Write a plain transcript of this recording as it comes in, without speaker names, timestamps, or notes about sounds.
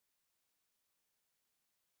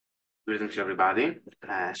Greetings, everybody.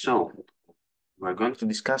 So we're going to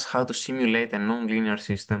discuss how to simulate a nonlinear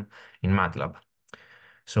system in MATLAB.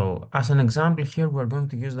 So as an example here, we're going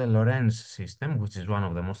to use the Lorenz system, which is one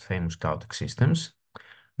of the most famous chaotic systems.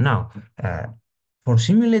 Now, for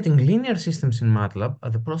simulating linear systems in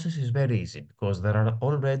MATLAB, the process is very easy because there are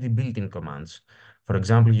already built-in commands. For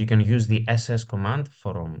example, you can use the SS command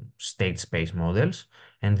for state space models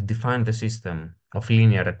and define the system of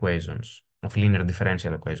linear equations, of linear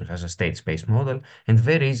differential equations as a state space model and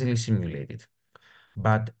very easily simulate it.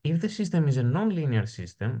 But if the system is a nonlinear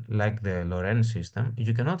system, like the Lorenz system,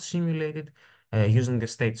 you cannot simulate it using the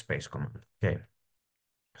state space command. Okay.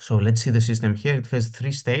 So let's see the system here. It has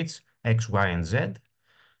three states, x, y, and z.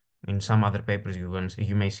 In some other papers,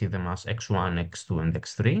 you may see them as x1, x2, and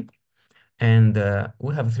x3. And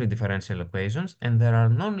we have three differential equations, and there are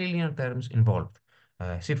nonlinear terms involved.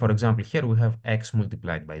 See, for example, here we have x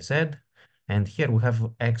multiplied by z, and here we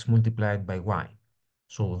have x multiplied by y.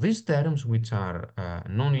 So these terms, which are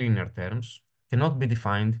nonlinear terms, cannot be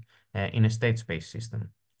defined in a state space system.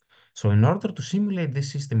 So in order to simulate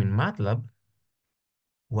this system in MATLAB,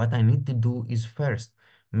 what I need to do is first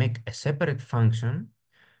make a separate function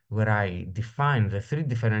where I define the three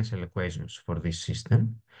differential equations for this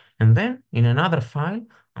system. And then in another file,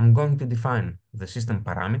 I'm going to define the system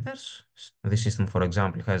parameters. This system, for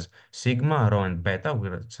example, has sigma, rho, and beta,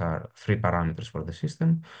 which are three parameters for the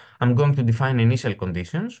system. I'm going to define initial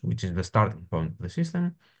conditions, which is the starting point of the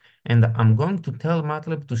system. And I'm going to tell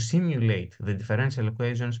MATLAB to simulate the differential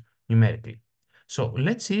equations numerically. So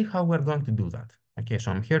let's see how we're going to do that. Okay,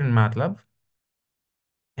 so I'm here in MATLAB.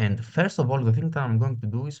 And first of all, the thing that I'm going to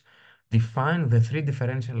do is define the three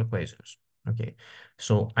differential equations. Okay,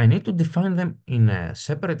 so I need to define them in a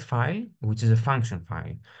separate file, which is a function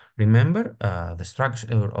file. Remember, the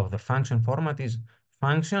structure of the function format is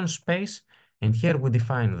function space, and here we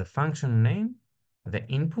define the function name, the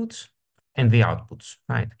inputs, and the outputs,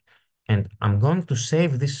 right? And I'm going to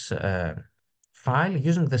save this file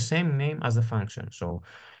using the same name as the function. So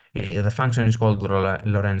the function is called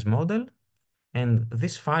Lorenz model, and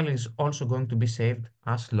this file is also going to be saved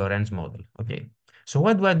as Lorenz model. Okay, so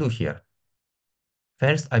what do I do here?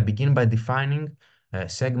 First, I begin by defining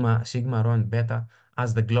sigma, rho, and beta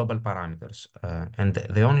as the global parameters. And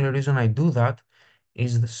the only reason I do that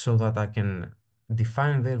is so that I can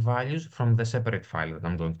define their values from the separate file that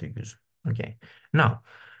I'm going to use. Okay, now,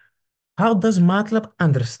 how does MATLAB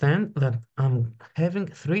understand that I'm having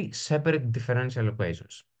three separate differential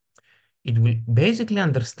equations? It will basically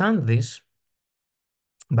understand this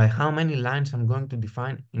by how many lines I'm going to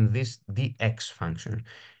define in this dx function.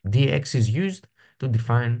 Dx is used to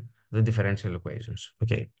define the differential equations.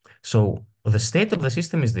 Okay, so the state of the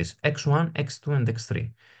system is this, x1, x2, and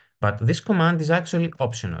x3. But this command is actually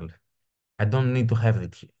optional. I don't need to have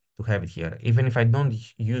it here. Even if I don't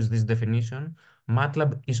use this definition,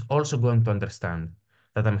 MATLAB is also going to understand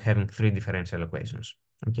that I'm having three differential equations.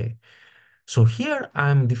 Okay, so here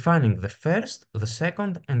I'm defining the first, the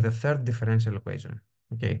second, and the third differential equation.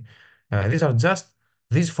 Okay, these are just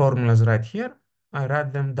these formulas right here. I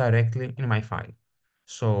write them directly in my file.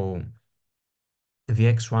 So the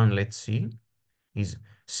x1, let's see, is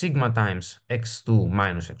sigma times x2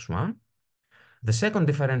 minus x1. The second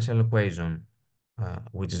differential equation,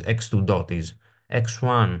 which is x2 dot, is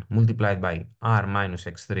x1 multiplied by r minus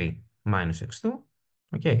x3 minus x2.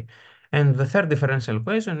 Okay. And the third differential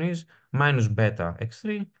equation is minus beta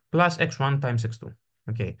x3 plus x1 times x2.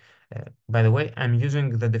 Okay. By the way, I'm using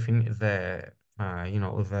the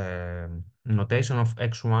notation of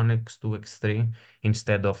x1, x2, x3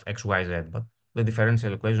 instead of x, y, z, but the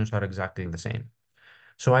differential equations are exactly the same.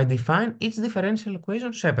 So I define each differential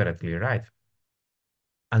equation separately, right?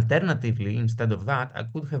 Alternatively, instead of that, I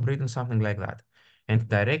could have written something like that and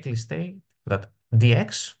directly state that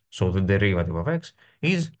dx, so the derivative of x,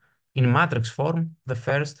 is in matrix form the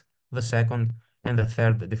first, the second, and the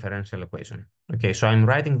third differential equation. Okay, so I'm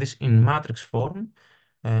writing this in matrix form,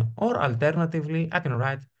 or alternatively, I can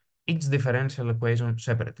write each differential equation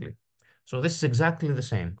separately. So this is exactly the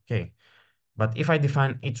same, okay? But if I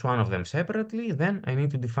define each one of them separately, then I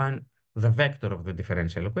need to define the vector of the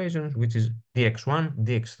differential equations, which is dx1,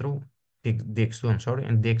 dx2, I'm sorry,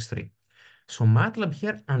 and dx3. So MATLAB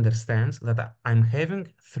here understands that I'm having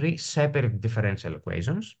three separate differential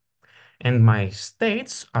equations, and my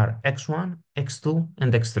states are x1, x2,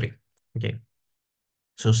 and x3. Okay,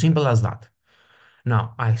 so simple as that.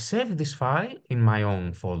 Now I save this file in my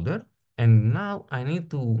own folder, and now I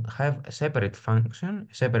need to have a separate function,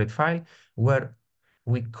 a separate file where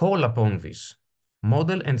we call upon this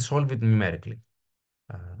model and solve it numerically.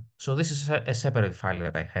 So this is a separate file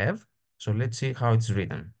that I have. So let's see how it's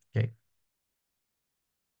written. Okay.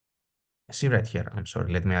 See right here. I'm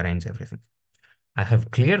sorry. Let me arrange everything. I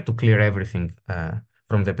have clear to clear everything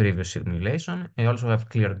from the previous simulation. I also have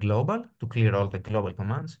clear global to clear all the global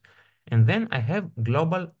commands. And then I have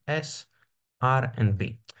global S, R, and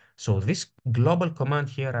B. So this global command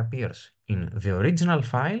here appears in the original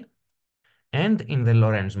file and in the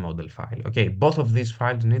Lorenz model file. Okay, both of these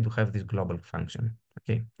files need to have this global function.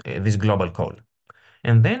 Okay, this global call.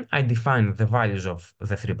 And then I define the values of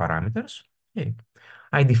the three parameters. Okay.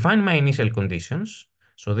 I define my initial conditions.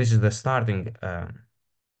 So this is the starting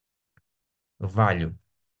value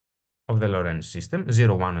of the Lorenz system,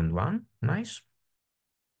 0, 1, and 1. Nice.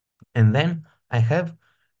 And then I have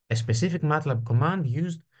a specific MATLAB command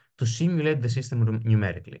used to simulate the system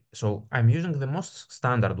numerically. So I'm using the most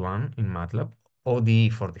standard one in MATLAB,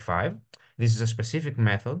 ode45. This is a specific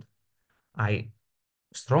method. I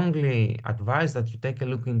strongly advise that you take a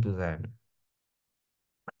look into the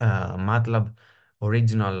MATLAB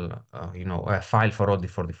original, file for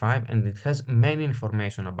ode45, and it has many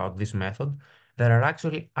information about this method. There are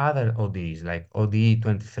actually other ODEs like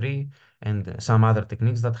ode23 and some other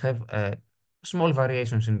techniques that have small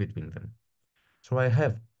variations in between them. So I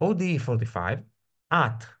have ode45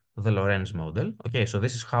 at the Lorenz model. Okay, so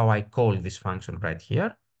this is how I call this function right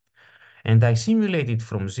here. And I simulate it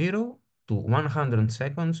from 0 to 100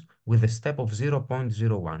 seconds with a step of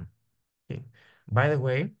 0.01. Okay. By the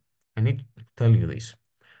way, I need to tell you this.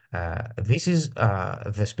 This is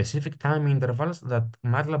the specific time intervals that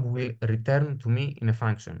MATLAB will return to me in a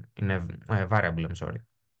function, in a variable, I'm sorry.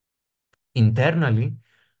 Internally,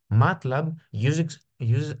 MATLAB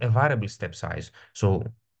uses a variable step size. So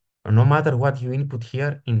no matter what you input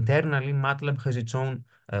here, internally, MATLAB has its own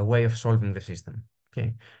way of solving the system.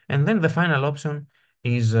 Okay. And then the final option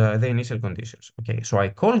is the initial conditions. Okay. So I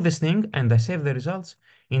call this thing and I save the results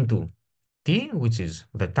into t, which is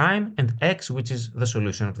the time, and x, which is the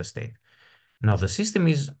solution of the state. Now the system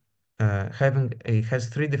is it has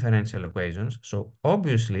three differential equations. So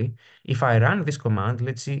obviously, if I run this command,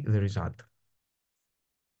 let's see the result.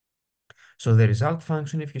 So the result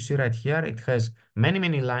function, if you see right here, it has many,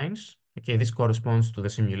 many lines. Okay, this corresponds to the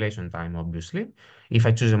simulation time, obviously. If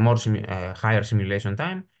I choose a more higher simulation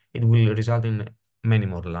time, it will result in many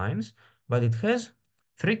more lines, but it has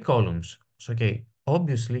three columns. So, okay,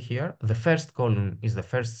 obviously here, the first column is the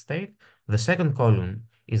first state, the second column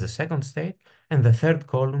is the second state, and the third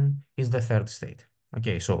column is the third state.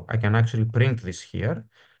 Okay, so I can actually print this here.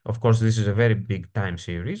 Of course, this is a very big time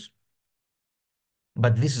series.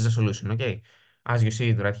 But this is the solution, okay? As you see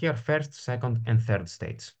it right here, first, second, and third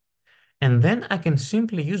states. And then I can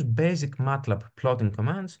simply use basic MATLAB plotting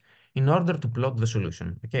commands in order to plot the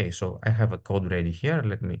solution. Okay, so I have a code ready here.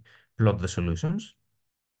 Let me plot the solutions.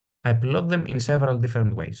 I plot them in several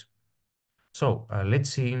different ways. So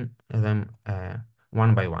let's see them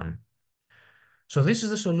one by one. So this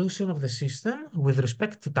is the solution of the system with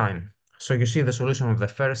respect to time. So you see the solution of the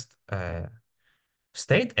first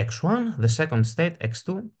state x1, the second state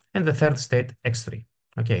x2, and the third state x3.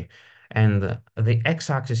 Okay, and the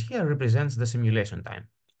x-axis here represents the simulation time.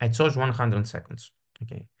 I chose 100 seconds.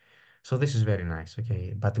 Okay, so this is very nice.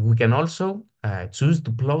 Okay, but we can also choose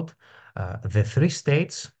to plot the three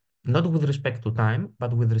states not with respect to time,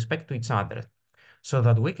 but with respect to each other, so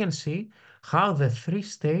that we can see how the three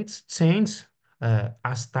states change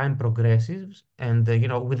as time progresses and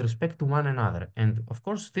with respect to one another. And of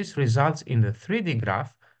course, this results in the 3D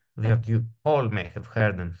graph that you all may have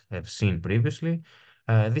heard and have seen previously.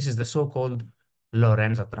 This is the so-called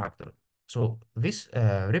Lorenz attractor. So this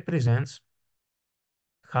represents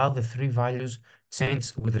how the three values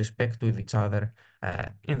change with respect to each other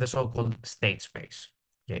in the so-called state space.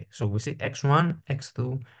 Okay, so we see x1,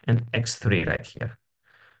 x2, and x3 right here.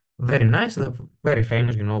 Very nice, the very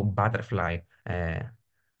famous, butterfly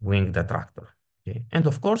winged attractor. Okay. And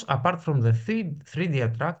of course, apart from the 3D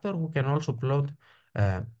attractor, we can also plot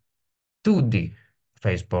 2D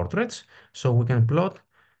phase portraits. So we can plot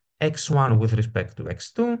x1 with respect to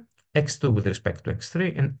x2, x2 with respect to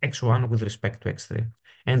x3, and x1 with respect to x3,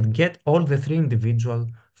 and get all the three individual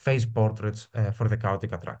phase portraits for the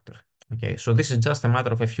chaotic attractor. Okay, so this is just a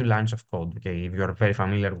matter of a few lines of code. Okay, if you are very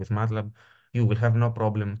familiar with MATLAB, you will have no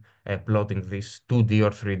problem plotting these 2D or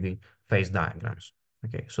 3D phase diagrams.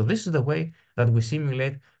 Okay, so this is the way that we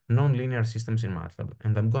simulate nonlinear systems in MATLAB.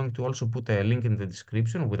 And I'm going to also put a link in the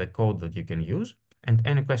description with a code that you can use. And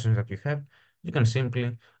any questions that you have, you can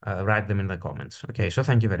simply write them in the comments. Okay, so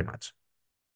thank you very much.